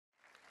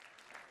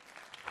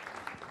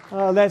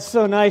Oh, that's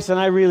so nice, and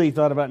I really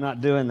thought about not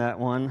doing that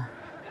one.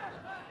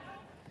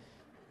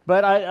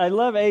 But I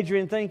love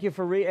Adrian. Thank you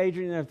for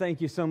Adrian.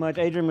 Thank you so much.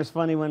 Adrian was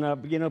funny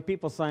when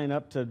people sign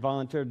up to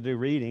volunteer to do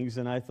readings,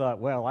 and I thought,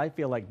 well, I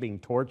feel like being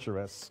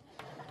torturous,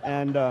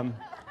 and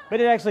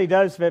but it actually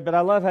does fit. But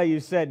I love how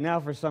you said now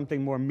for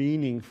something more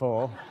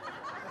meaningful.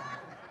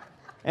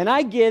 And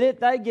I get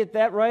it. I get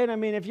that, right? I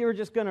mean, if you were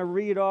just going to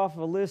read off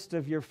a list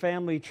of your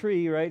family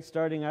tree, right,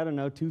 starting,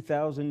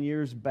 2,000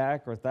 years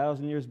back or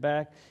 1,000 years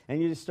back,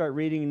 and you just start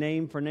reading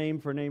name for name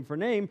for name for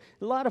name,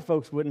 a lot of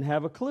folks wouldn't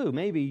have a clue.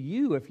 Maybe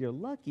you, if you're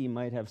lucky,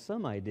 might have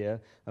some idea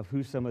of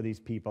who some of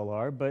these people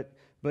are, but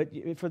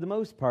for the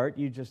most part,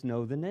 you just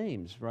know the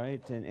names,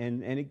 right?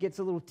 And it gets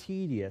a little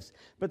tedious.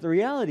 But the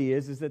reality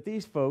is that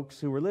these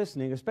folks who were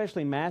listening,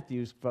 especially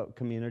Matthew's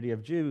community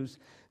of Jews,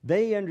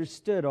 they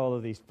understood all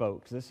of these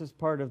folks. This is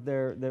part of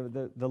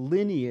the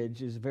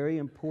lineage is very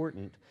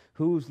important.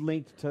 Who's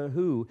linked to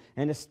who.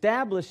 And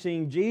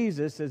establishing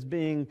Jesus as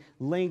being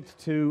linked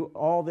to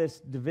all this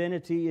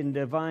divinity and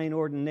divine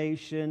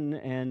ordination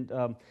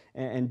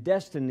and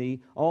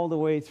destiny all the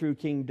way through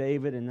King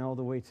David and all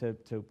the way to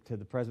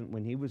the present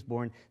when he was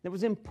born. It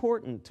was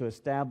important to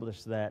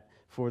establish that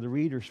for the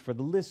readers, for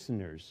the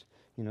listeners.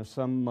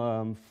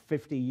 Some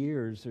 50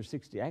 years or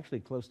 60, actually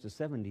close to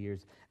 70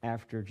 years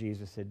after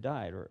Jesus had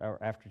died or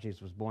after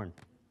Jesus was born.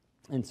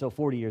 And so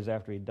 40 years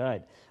after he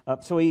died.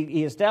 So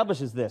he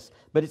establishes this.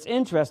 But it's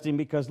interesting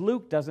because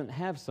Luke doesn't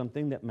have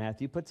something that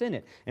Matthew puts in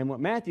it. And what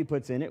Matthew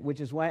puts in it, which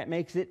is why it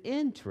makes it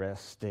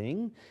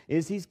interesting,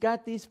 is he's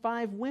got these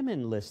 5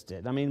 women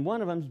listed. I mean,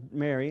 one of them's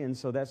Mary, and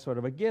so that's sort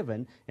of a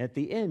given at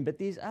the end. But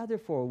these other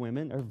 4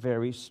 women are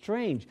very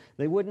strange.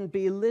 They wouldn't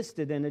be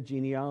listed in a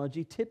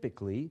genealogy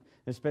typically,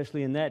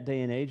 especially in that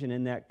day and age and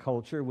in that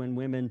culture when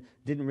women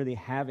didn't really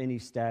have any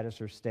status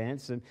or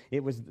stance. And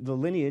the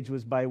lineage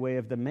was by way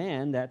of the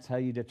man. That's how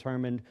you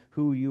determined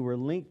who you were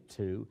linked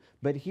to.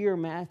 But here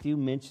Matthew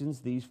mentions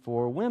these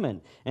 4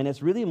 women. And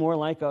it's really more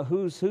like a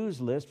who's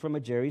list from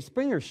a Jerry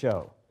Springer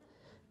show.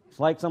 It's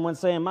like someone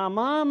saying, my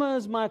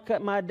mama's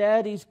my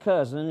daddy's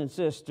cousin and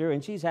sister,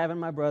 and she's having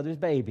my brother's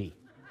baby.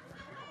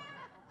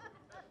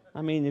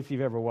 I mean, if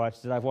you've ever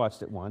watched it, I've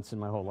watched it once in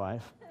my whole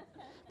life.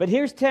 But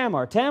here's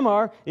Tamar.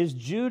 Tamar is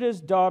Judah's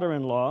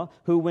daughter-in-law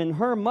who, when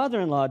her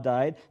mother-in-law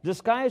died,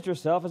 disguised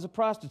herself as a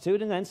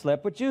prostitute and then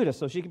slept with Judah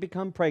so she could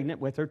become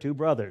pregnant with her 2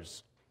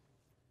 brothers.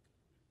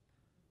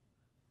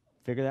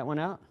 Figure that one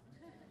out?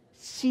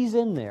 She's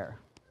in there.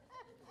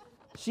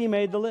 She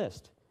made the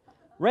list.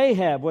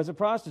 Rahab was a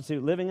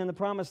prostitute living in the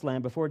Promised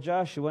Land before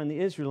Joshua and the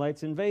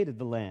Israelites invaded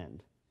the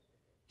land.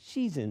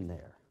 She's in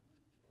there.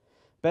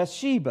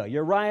 Bathsheba,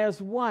 Uriah's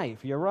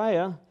wife.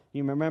 Uriah,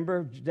 you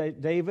remember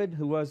David,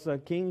 who was a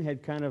king,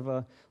 had kind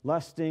of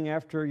lusting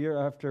after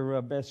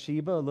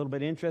Bathsheba, a little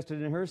bit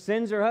interested in her,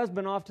 sends her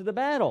husband off to the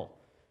battle.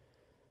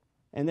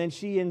 And then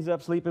she ends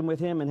up sleeping with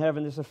him and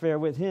having this affair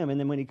with him. And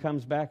then when he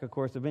comes back, of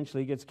course,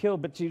 eventually he gets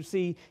killed. But you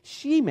see,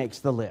 she makes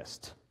the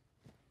list.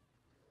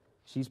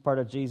 She's part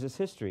of Jesus'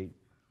 history.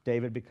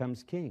 David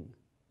becomes king.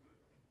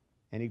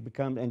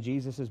 And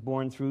Jesus is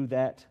born through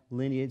that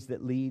lineage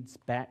that leads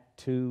back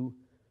to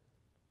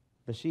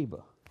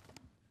Bathsheba.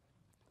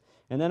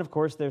 And then, of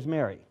course, there's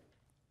Mary,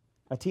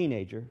 a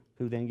teenager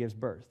who then gives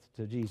birth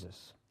to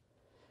Jesus.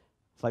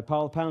 It's like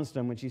Paula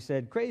Poundstone when she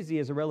said, crazy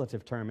is a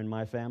relative term in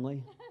my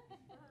family.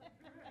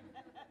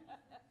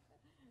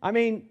 I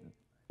mean,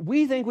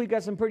 we think we've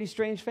got some pretty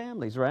strange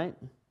families, right?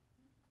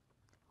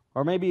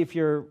 Or maybe if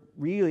you're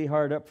really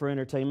hard up for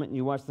entertainment and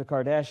you watch the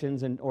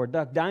Kardashians or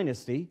Duck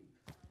Dynasty.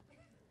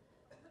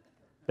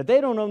 But they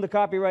don't own the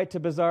copyright to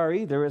Bizarre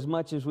either as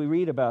much as we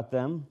read about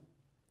them,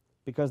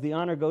 because the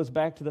honor goes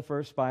back to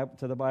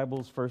the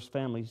Bible's first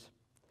families.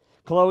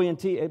 Chloe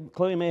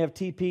may have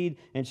TP'd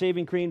and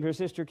shaving creamed her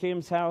sister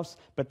Kim's house,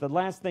 but the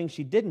last thing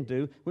she didn't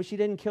do was she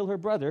didn't kill her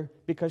brother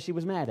because she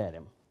was mad at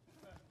him,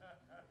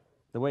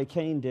 the way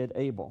Cain did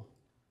Abel.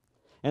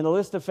 And the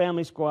list of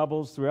family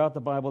squabbles throughout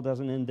the Bible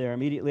doesn't end there.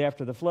 Immediately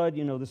after the flood,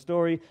 you know the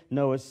story,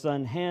 Noah's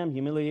son Ham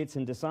humiliates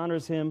and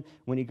dishonors him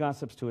when he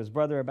gossips to his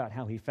brother about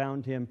how he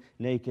found him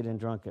naked and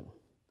drunken.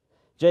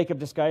 Jacob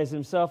disguised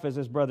himself as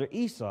his brother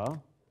Esau,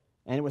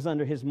 and it was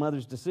under his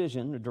mother's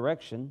decision or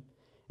direction,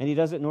 and he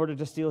does it in order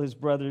to steal his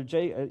brother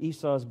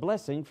Esau's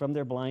blessing from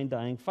their blind,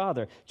 dying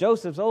father.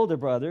 Joseph's older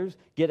brothers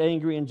get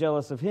angry and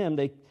jealous of him.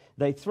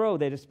 They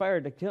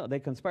conspire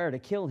to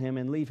kill him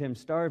and leave him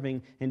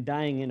starving and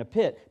dying in a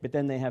pit, but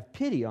then they have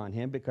pity on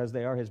him because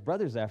they are his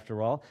brothers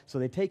after all, so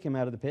they take him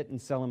out of the pit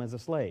and sell him as a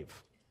slave.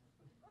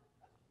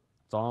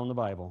 It's all in the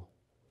Bible.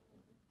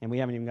 And we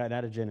haven't even gotten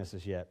out of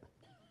Genesis yet.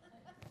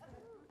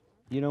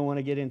 You don't want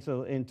to get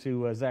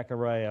into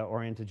Zechariah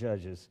or into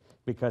Judges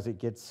because it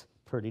gets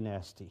pretty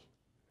nasty.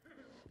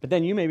 But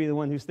then you may be the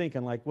one who's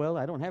thinking like, well,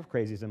 I don't have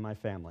crazies in my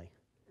family.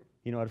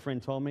 You know what a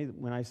friend told me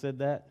when I said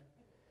that?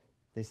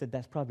 They said,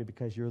 that's probably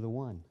because you're the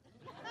one.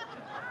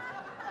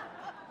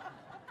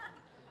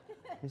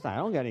 He's like, I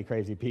don't got any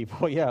crazy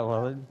people. Yeah,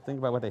 well, think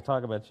about what they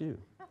talk about you.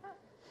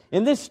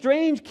 In this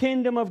strange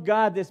kingdom of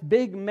God, this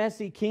big,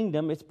 messy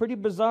kingdom, it's pretty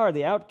bizarre.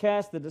 The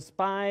outcast, the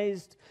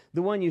despised,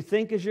 the one you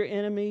think is your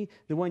enemy,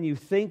 the one you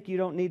think you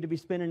don't need to be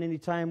spending any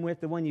time with,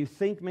 the one you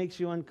think makes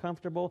you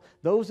uncomfortable,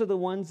 those are the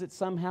ones that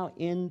somehow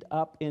end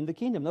up in the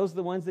kingdom. Those are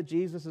the ones that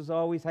Jesus is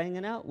always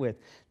hanging out with.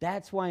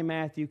 That's why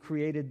Matthew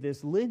created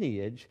this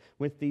lineage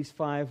with these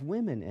 5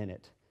 women in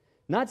it.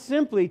 Not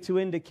simply to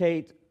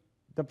indicate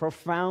the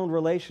profound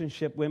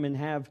relationship women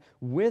have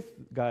with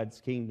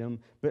God's kingdom,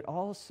 but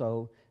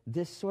also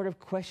this sort of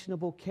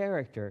questionable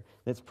character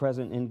that's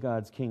present in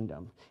God's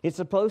kingdom. It's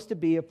supposed to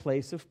be a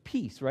place of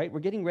peace, right? We're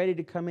getting ready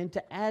to come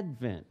into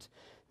Advent.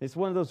 It's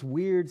one of those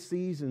weird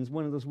seasons,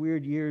 one of those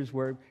weird years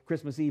where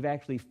Christmas Eve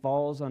actually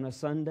falls on a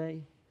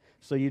Sunday.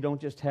 So you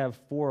don't just have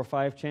 4 or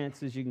 5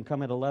 chances. You can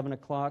come at 11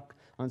 o'clock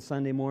on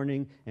Sunday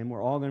morning, and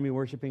we're all going to be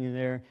worshiping in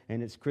there,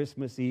 and it's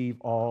Christmas Eve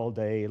all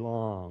day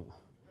long.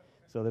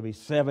 So there'll be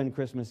 7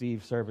 Christmas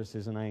Eve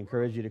services, and I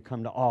encourage you to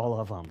come to all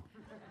of them.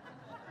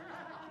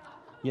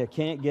 You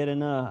can't get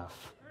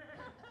enough.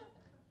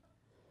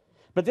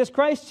 But this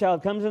Christ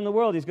child comes in the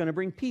world. He's going to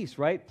bring peace,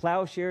 right?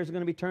 Plowshares are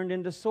going to be turned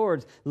into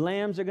swords.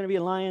 Lambs are going to be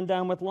lying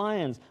down with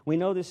lions. We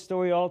know this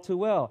story all too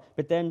well.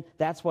 But then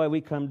that's why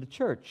we come to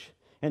church.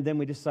 And then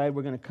we decide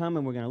we're going to come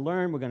and we're going to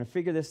learn. We're going to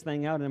figure this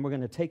thing out, and then we're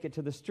going to take it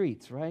to the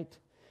streets, right?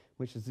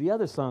 Which is the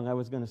other song I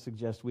was going to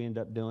suggest we end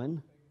up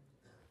doing.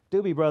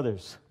 Doobie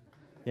Brothers.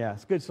 Yeah,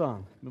 it's a good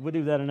song. But we'll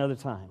do that another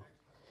time.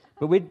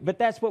 But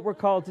that's what we're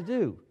called to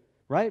do.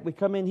 Right? We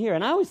come in here.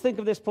 And I always think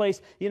of this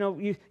place,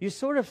 you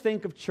sort of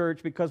think of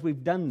church because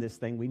we've done this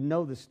thing. We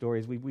know the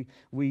stories.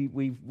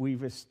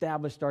 We've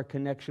established our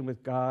connection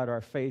with God,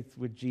 our faith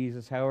with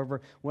Jesus. However,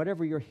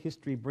 whatever your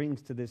history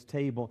brings to this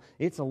table,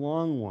 it's a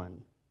long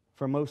one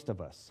for most of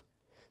us.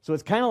 So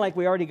it's kind of like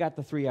we already got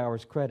the 3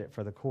 hours credit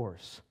for the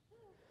course.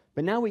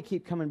 But now we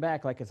keep coming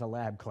back like it's a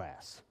lab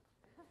class.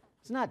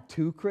 It's not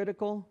too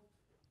critical.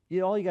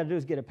 All you got to do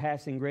is get a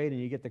passing grade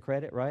and you get the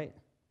credit, right?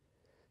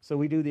 So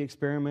we do the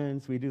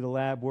experiments, we do the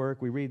lab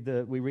work, we read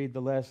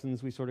the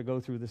lessons, we sort of go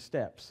through the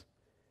steps.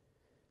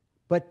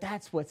 But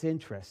that's what's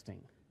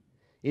interesting.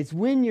 It's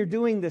when you're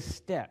doing the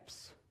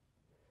steps.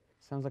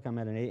 Sounds like I'm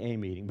at an AA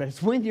meeting, but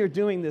it's when you're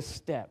doing the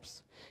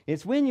steps.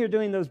 It's when you're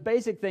doing those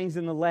basic things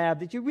in the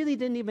lab that you really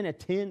didn't even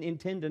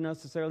intend to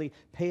necessarily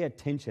pay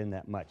attention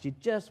that much. You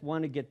just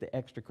want to get the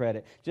extra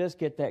credit, just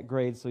get that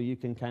grade so you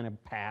can kind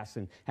of pass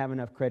and have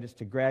enough credits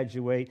to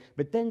graduate.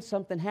 But then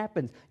something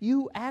happens.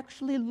 You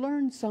actually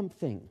learn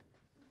something.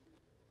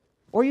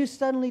 Or you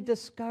suddenly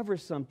discover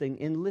something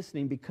in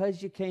listening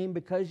because you came,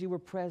 because you were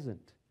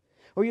present.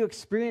 Or you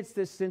experience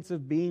this sense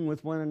of being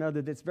with one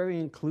another that's very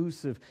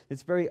inclusive,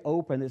 that's very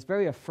open, that's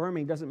very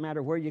affirming. Doesn't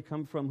matter where you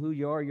come from, who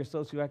you are, your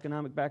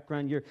socioeconomic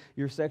background,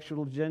 your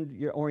sexual gender,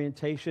 your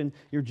orientation,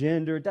 your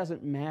gender. It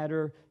doesn't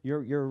matter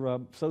your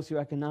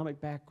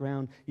socioeconomic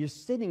background. You're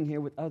sitting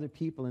here with other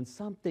people and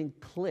something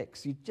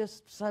clicks. You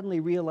just suddenly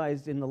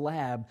realized in the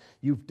lab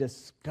you've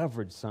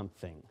discovered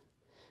something.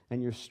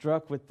 And you're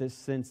struck with this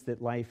sense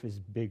that life is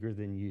bigger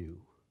than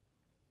you.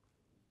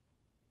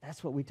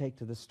 That's what we take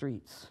to the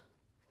streets.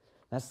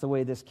 That's the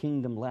way this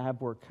kingdom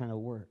lab work kind of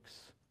works.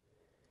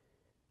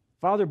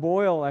 Father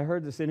Boyle, I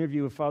heard this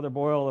interview with Father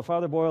Boyle.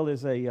 Father Boyle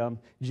is a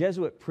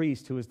Jesuit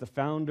priest who is the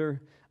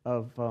founder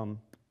of, I'm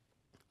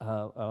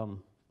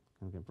going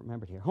to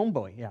remember it here,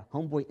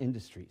 Homeboy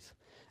Industries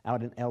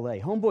out in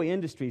L.A. Homeboy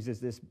Industries is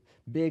this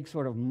big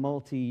sort of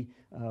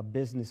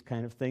multi-business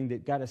kind of thing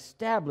that got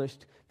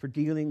established for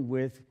dealing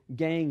with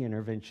gang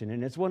intervention.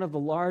 And it's one of the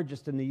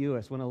largest in the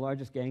U.S., one of the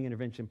largest gang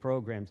intervention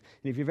programs.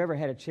 And if you've ever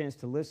had a chance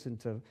to listen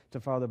to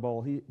Father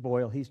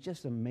Boyle, he's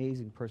just an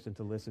amazing person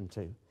to listen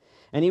to.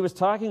 And he was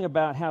talking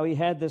about how he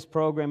had this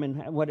program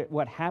and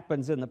what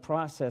happens in the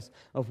process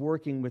of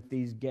working with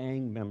these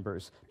gang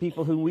members,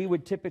 people who we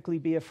would typically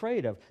be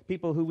afraid of,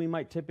 people who we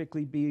might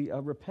typically be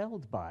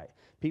repelled by,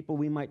 people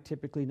we might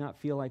typically not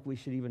feel like we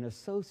should even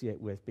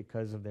associate with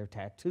because of their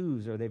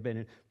tattoos or they've been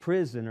in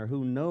prison or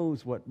who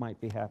knows what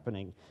might be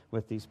happening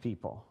with these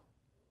people.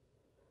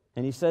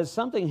 And he says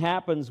something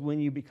happens when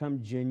you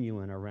become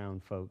genuine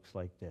around folks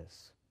like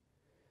this.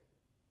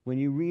 When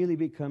you really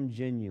become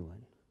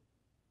genuine.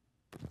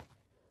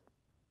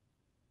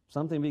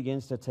 Something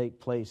begins to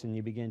take place and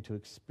you begin to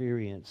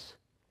experience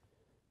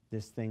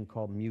this thing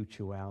called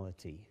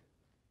mutuality.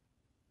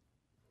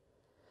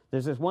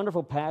 There's this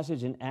wonderful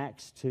passage in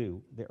Acts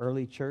 2, the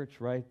early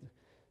church, right?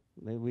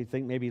 We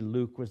think maybe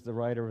Luke was the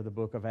writer of the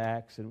book of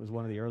Acts, and it was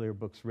one of the earlier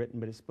books written,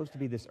 but it's supposed to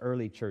be this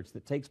early church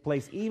that takes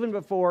place even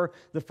before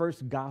the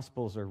first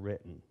Gospels are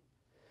written.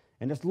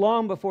 And it's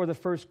long before the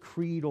first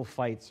creedal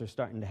fights are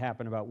starting to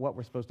happen about what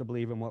we're supposed to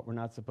believe and what we're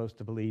not supposed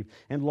to believe,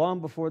 and long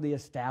before the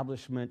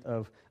establishment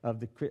of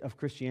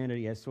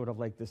Christianity as sort of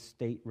like the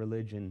state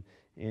religion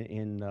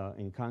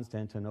in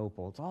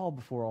Constantinople. It's all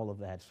before all of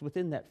that. It's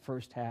within that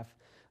first half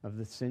of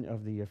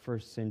the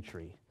first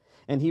century.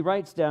 And he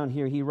writes down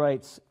here,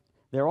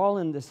 they're all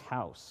in this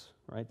house,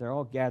 right? They're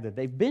all gathered.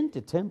 They've been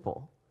to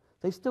temple.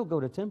 They still go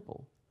to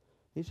temple.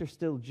 These are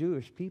still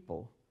Jewish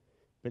people.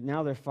 But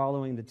now they're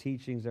following the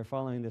teachings, they're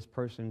following this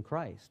person,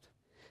 Christ.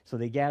 So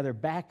they gather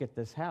back at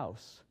this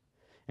house,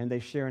 and they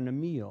share in a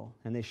meal,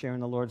 and they share in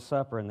the Lord's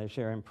Supper, and they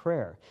share in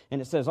prayer.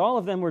 And it says all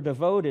of them were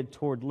devoted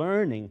toward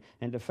learning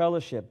and to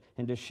fellowship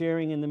and to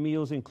sharing in the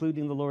meals,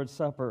 including the Lord's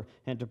Supper,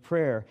 and to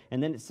prayer.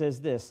 And then it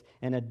says this,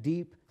 and a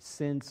deep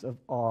sense of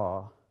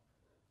awe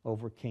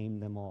overcame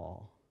them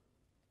all.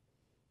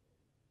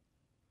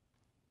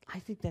 I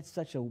think that's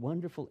such a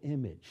wonderful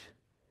image,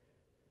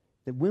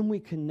 that when we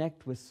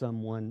connect with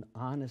someone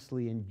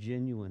honestly and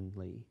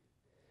genuinely,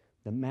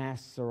 the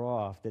masks are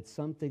off, that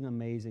something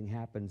amazing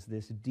happens,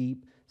 this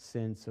deep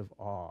sense of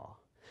awe.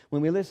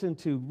 When we listen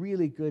to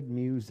really good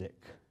music,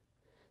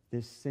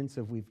 this sense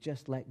of we've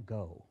just let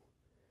go,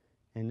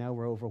 and now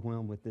we're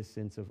overwhelmed with this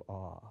sense of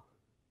awe.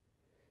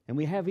 And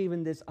we have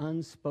even this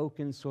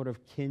unspoken sort of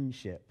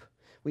kinship.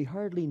 We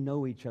hardly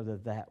know each other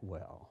that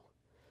well,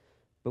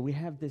 but we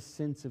have this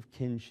sense of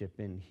kinship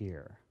in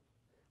here.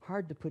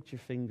 Hard to put your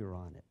finger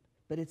on it,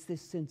 but it's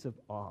this sense of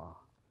awe.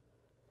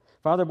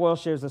 Father Boyle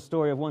shares the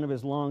story of one of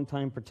his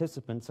longtime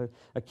participants,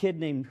 a kid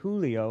named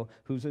Julio,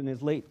 who's in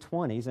his late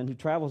 20s and who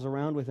travels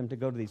around with him to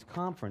go to these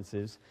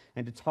conferences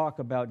and to talk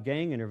about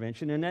gang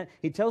intervention. And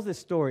he tells this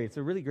story. It's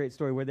a really great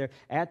story where they're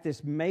at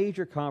this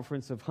major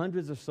conference of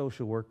hundreds of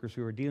social workers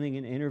who are dealing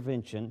in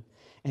intervention,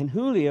 and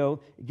Julio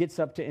gets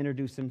up to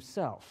introduce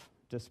himself,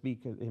 to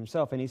speak of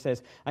himself. And he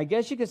says, I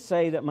guess you could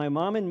say that my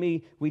mom and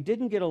me, we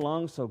didn't get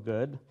along so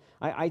good.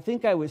 I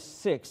think I was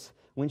 6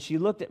 when she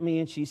looked at me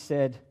and she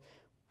said,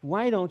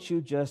 why don't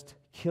you just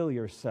kill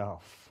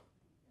yourself?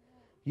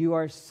 You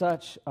are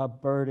such a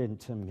burden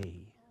to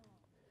me.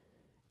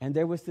 And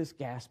there was this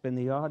gasp in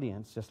the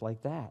audience, just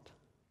like that.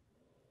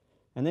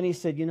 And then he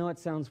said, you know, it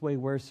sounds way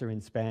worse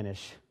in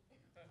Spanish.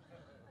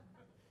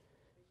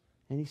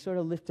 And he sort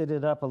of lifted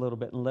it up a little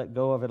bit and let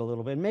go of it a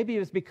little bit. And maybe it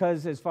was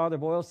because, as Father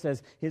Boyle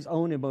says, his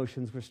own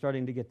emotions were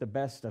starting to get the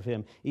best of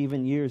him,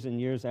 even years and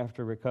years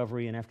after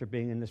recovery and after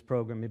being in this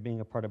program and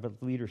being a part of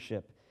its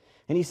leadership.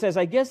 And he says,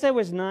 I guess I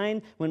was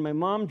 9 when my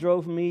mom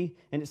drove me,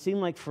 and it seemed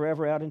like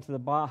forever, out into the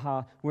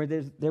Baja, where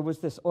there was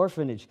this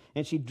orphanage.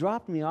 And she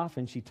dropped me off,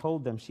 and she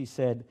told them, she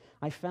said,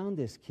 I found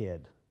this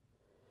kid,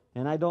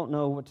 and I don't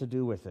know what to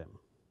do with him.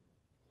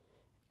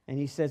 And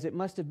he says, it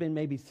must have been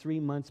maybe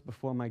 3 months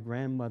before my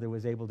grandmother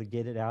was able to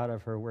get it out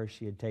of her where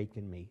she had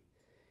taken me.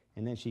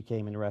 And then she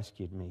came and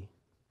rescued me.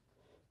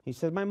 He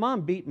said, my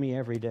mom beat me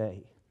every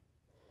day.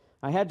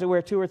 I had to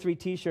wear 2 or 3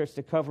 T-shirts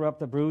to cover up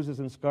the bruises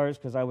and scars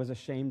because I was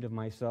ashamed of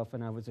myself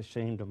and I was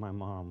ashamed of my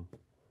mom.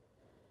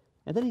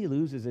 And then he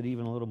loses it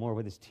even a little more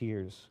with his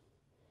tears.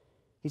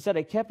 He said,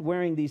 I kept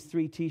wearing these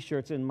 3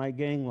 T-shirts in my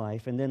gang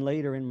life and then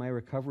later in my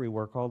recovery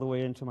work all the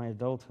way into my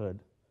adulthood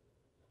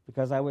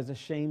because I was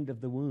ashamed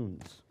of the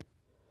wounds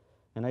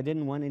and I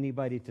didn't want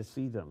anybody to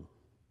see them.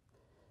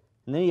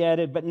 And then he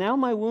added, but now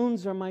my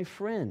wounds are my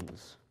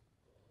friends.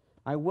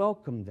 I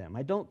welcome them.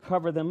 I don't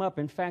cover them up.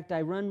 In fact,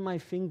 I run my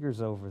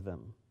fingers over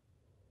them.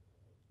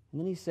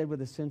 And then he said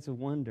with a sense of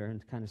wonder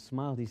and kind of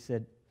smiled, he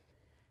said,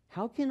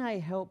 how can I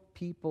help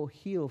people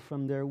heal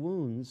from their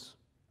wounds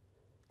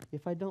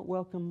if I don't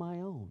welcome my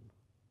own?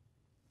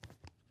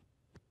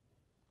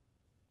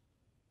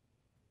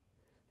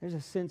 There's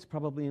a sense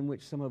probably in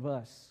which some of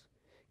us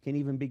can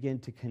even begin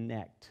to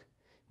connect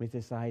with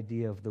this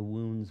idea of the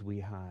wounds we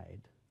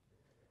hide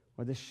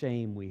or the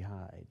shame we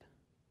hide,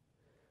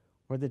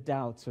 or the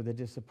doubts or the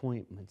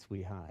disappointments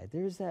we hide.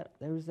 There's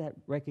that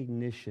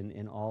recognition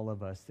in all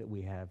of us that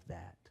we have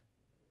that.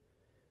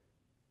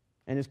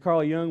 And as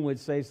Carl Jung would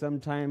say,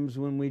 sometimes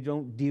when we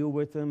don't deal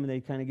with them, they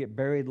kind of get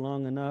buried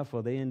long enough,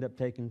 well, they end up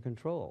taking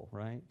control,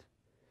 right?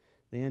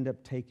 They end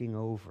up taking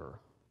over.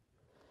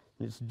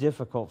 And it's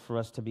difficult for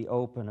us to be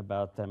open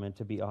about them and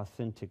to be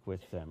authentic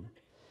with them.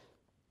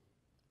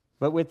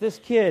 But with this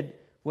kid,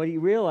 what he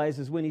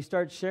realizes when he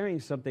starts sharing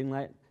something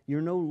like,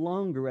 you're no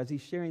longer, as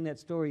he's sharing that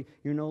story,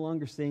 you're no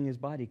longer seeing his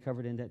body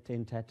covered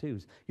in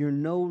tattoos. You're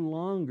no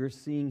longer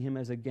seeing him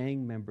as a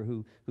gang member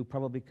who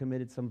probably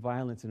committed some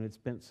violence and had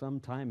spent some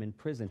time in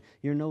prison.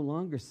 You're no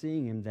longer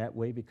seeing him that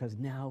way because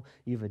now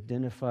you've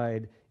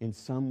identified in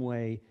some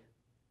way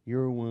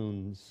your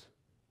wounds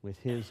with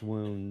his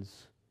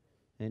wounds,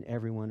 and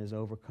everyone is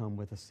overcome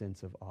with a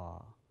sense of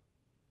awe.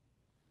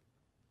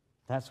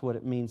 That's what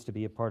it means to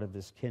be a part of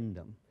this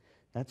kingdom.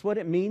 That's what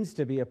it means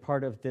to be a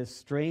part of this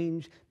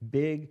strange,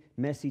 big,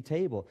 messy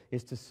table,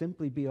 is to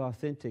simply be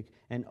authentic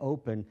and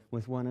open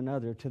with one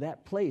another to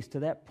that place, to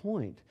that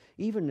point,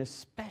 even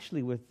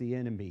especially with the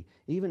enemy,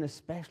 even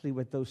especially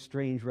with those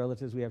strange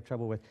relatives we have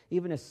trouble with,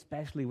 even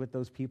especially with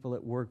those people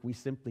at work we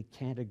simply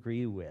can't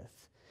agree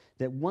with.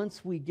 That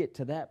once we get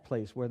to that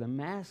place where the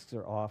masks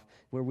are off,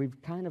 where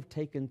we've kind of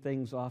taken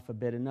things off a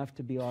bit, enough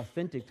to be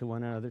authentic to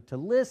one another, to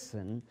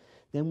listen,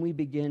 then we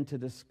begin to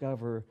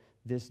discover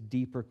this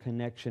deeper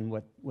connection,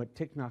 what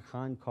Thich Nhat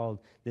Hanh called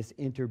this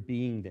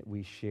interbeing that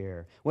we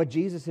share. What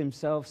Jesus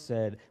himself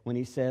said when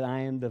he said, I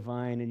am the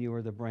vine and you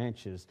are the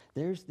branches.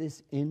 There's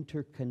this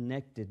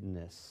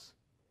interconnectedness.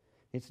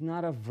 It's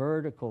not a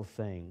vertical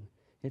thing.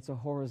 It's a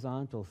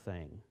horizontal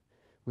thing.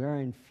 We are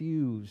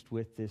infused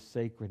with this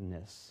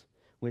sacredness,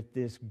 with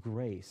this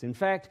grace. In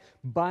fact,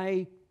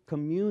 by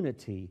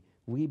community,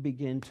 we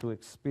begin to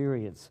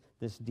experience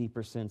this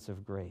deeper sense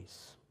of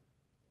grace.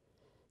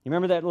 You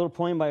remember that little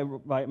poem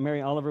by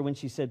Mary Oliver when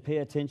she said, "Pay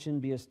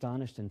attention, be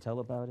astonished, and tell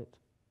about it"?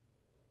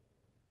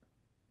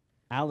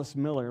 Alice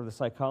Miller, the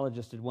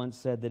psychologist, had once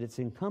said that it's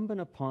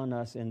incumbent upon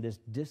us in this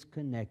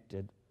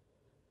disconnected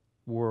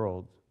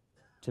world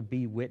to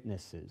be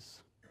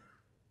witnesses,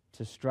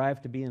 to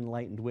strive to be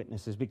enlightened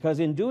witnesses, because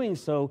in doing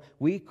so,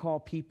 we call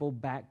people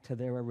back to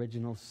their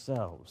original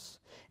selves.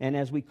 And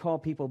as we call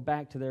people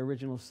back to their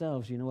original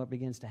selves, you know what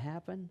begins to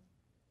happen?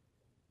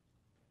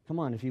 Come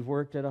on, if you've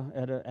worked at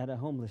a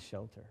homeless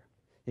shelter,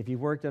 if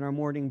you've worked at our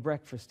morning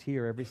breakfast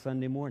here every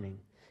Sunday morning,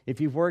 if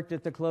you've worked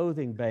at the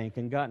clothing bank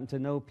and gotten to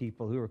know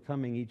people who are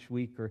coming each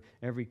week or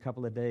every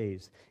couple of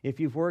days, if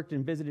you've worked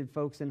and visited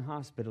folks in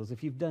hospitals,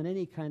 if you've done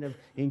any kind of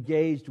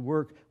engaged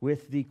work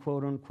with the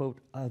quote-unquote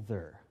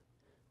other,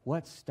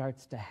 what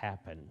starts to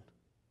happen?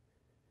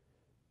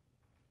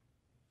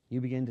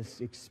 You begin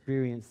to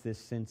experience this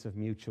sense of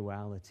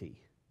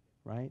mutuality,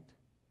 right?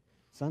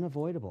 It's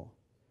unavoidable.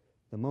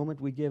 The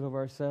moment we give of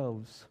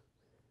ourselves,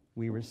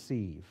 we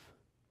receive.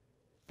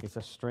 It's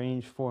a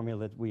strange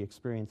formula that we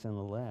experience in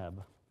the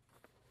lab.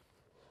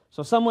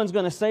 So someone's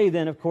going to say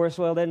then, of course,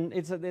 well, then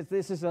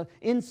this is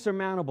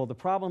insurmountable. The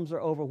problems are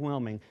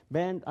overwhelming.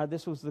 Ben,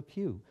 this was the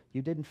cue.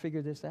 You didn't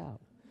figure this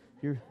out.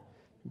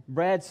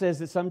 Brad says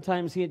that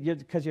sometimes,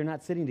 because you're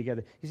not sitting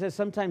together, he says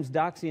sometimes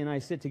Doxy and I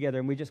sit together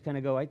and we just kind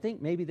of go, I think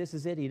maybe this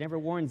is it. He never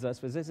warns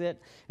us. Was this it?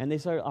 And they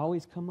sort of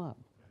always come up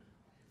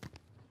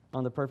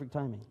on the perfect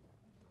timing.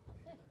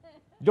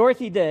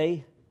 Dorothy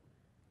Day,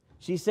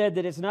 she said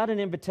that it's not an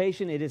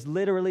invitation, it is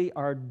literally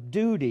our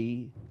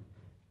duty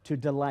to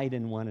delight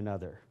in one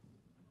another.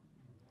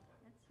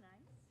 That's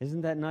nice.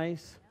 Isn't that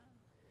nice?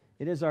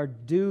 Yeah. It is our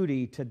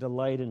duty to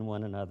delight in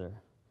one another.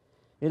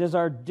 It is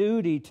our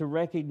duty to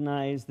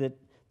recognize that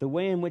the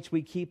way in which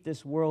we keep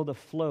this world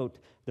afloat,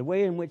 the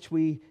way in which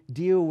we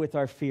deal with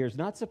our fears,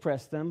 not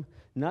suppress them,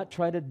 not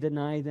try to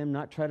deny them,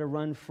 not try to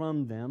run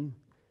from them,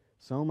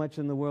 so much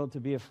in the world to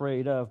be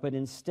afraid of, but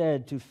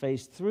instead to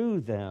face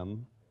through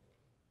them,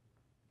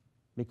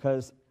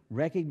 because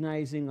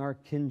recognizing our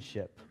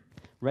kinship,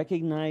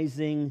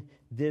 recognizing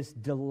this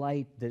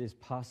delight that is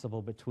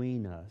possible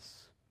between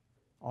us,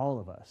 all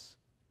of us,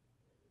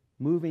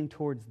 moving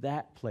towards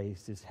that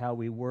place is how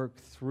we work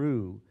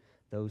through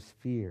those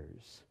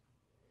fears,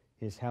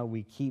 is how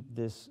we keep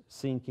this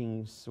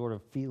sinking sort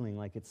of feeling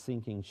like it's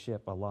sinking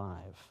ship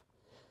alive.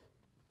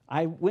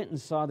 I went and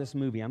saw this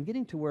movie. I'm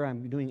getting to where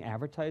I'm doing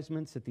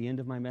advertisements at the end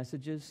of my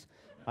messages.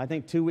 I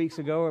think 2 weeks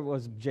ago it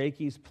was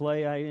Jakey's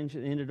play. I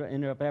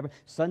ended up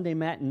Sunday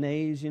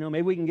matinees.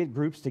 Maybe we can get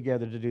groups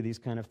together to do these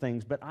kind of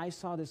things. But I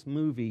saw this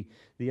movie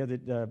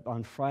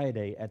on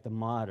Friday at the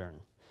Modern.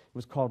 It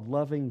was called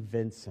Loving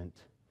Vincent.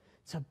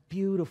 It's a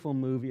beautiful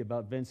movie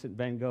about Vincent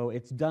van Gogh.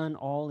 It's done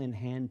all in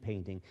hand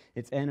painting.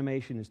 Its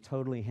animation is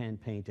totally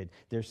hand painted.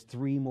 There's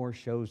 3 more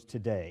shows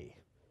today.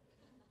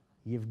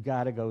 You've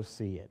got to go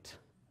see it.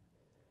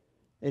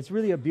 It's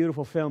really a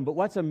beautiful film, but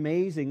what's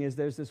amazing is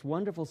there's this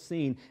wonderful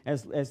scene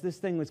as this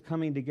thing was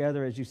coming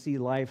together, as you see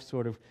life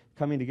sort of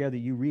coming together,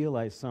 you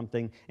realize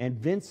something, and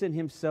Vincent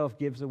himself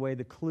gives away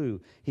the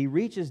clue. He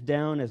reaches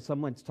down as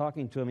someone's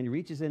talking to him, and he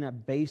reaches in a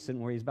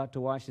basin where he's about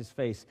to wash his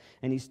face,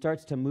 and he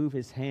starts to move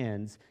his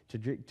hands to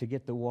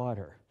get the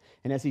water.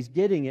 And as he's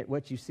getting it,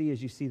 what you see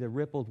is the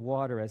rippled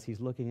water as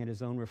he's looking at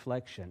his own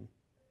reflection.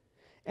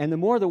 And the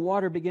more the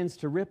water begins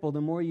to ripple,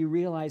 the more you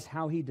realize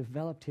how he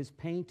developed his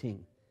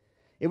painting.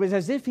 It was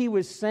as if he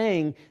was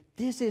saying,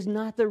 this is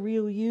not the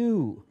real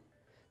you.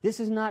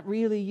 This is not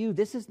really you.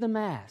 This is the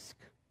mask.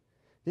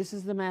 This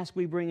is the mask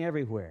we bring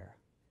everywhere.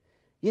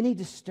 You need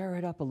to stir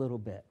it up a little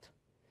bit.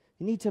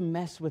 You need to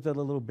mess with it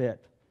a little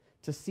bit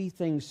to see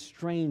things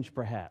strange,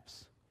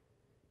 perhaps.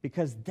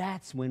 Because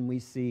that's when we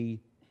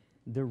see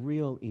the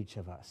real each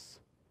of us.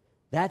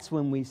 That's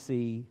when we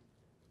see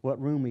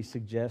what Rumi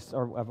suggests,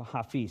 or what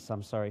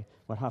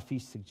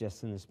Hafiz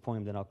suggests in this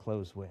poem that I'll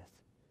close with.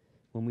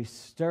 When we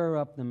stir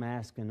up the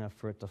mask enough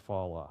for it to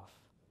fall off.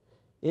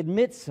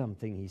 Admit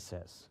something, he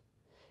says.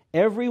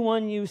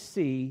 Everyone you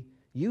see,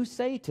 you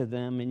say to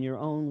them in your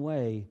own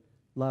way,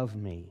 love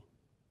me.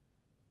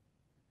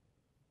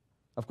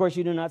 Of course,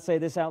 you do not say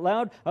this out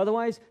loud,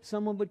 otherwise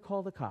someone would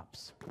call the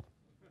cops.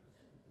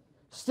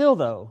 Still,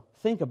 though,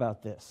 think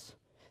about this.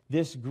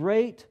 This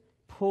great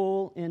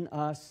pull in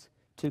us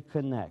to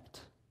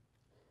connect.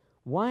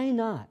 Why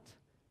not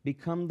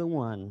become the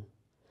one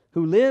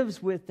who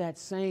lives with that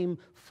same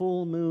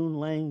full moon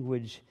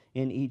language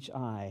in each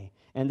eye,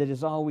 and that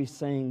is always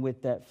saying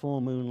with that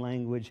full moon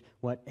language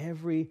what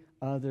every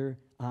other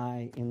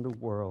eye in the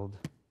world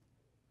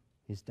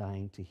is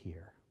dying to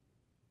hear.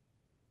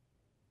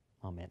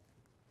 Amen.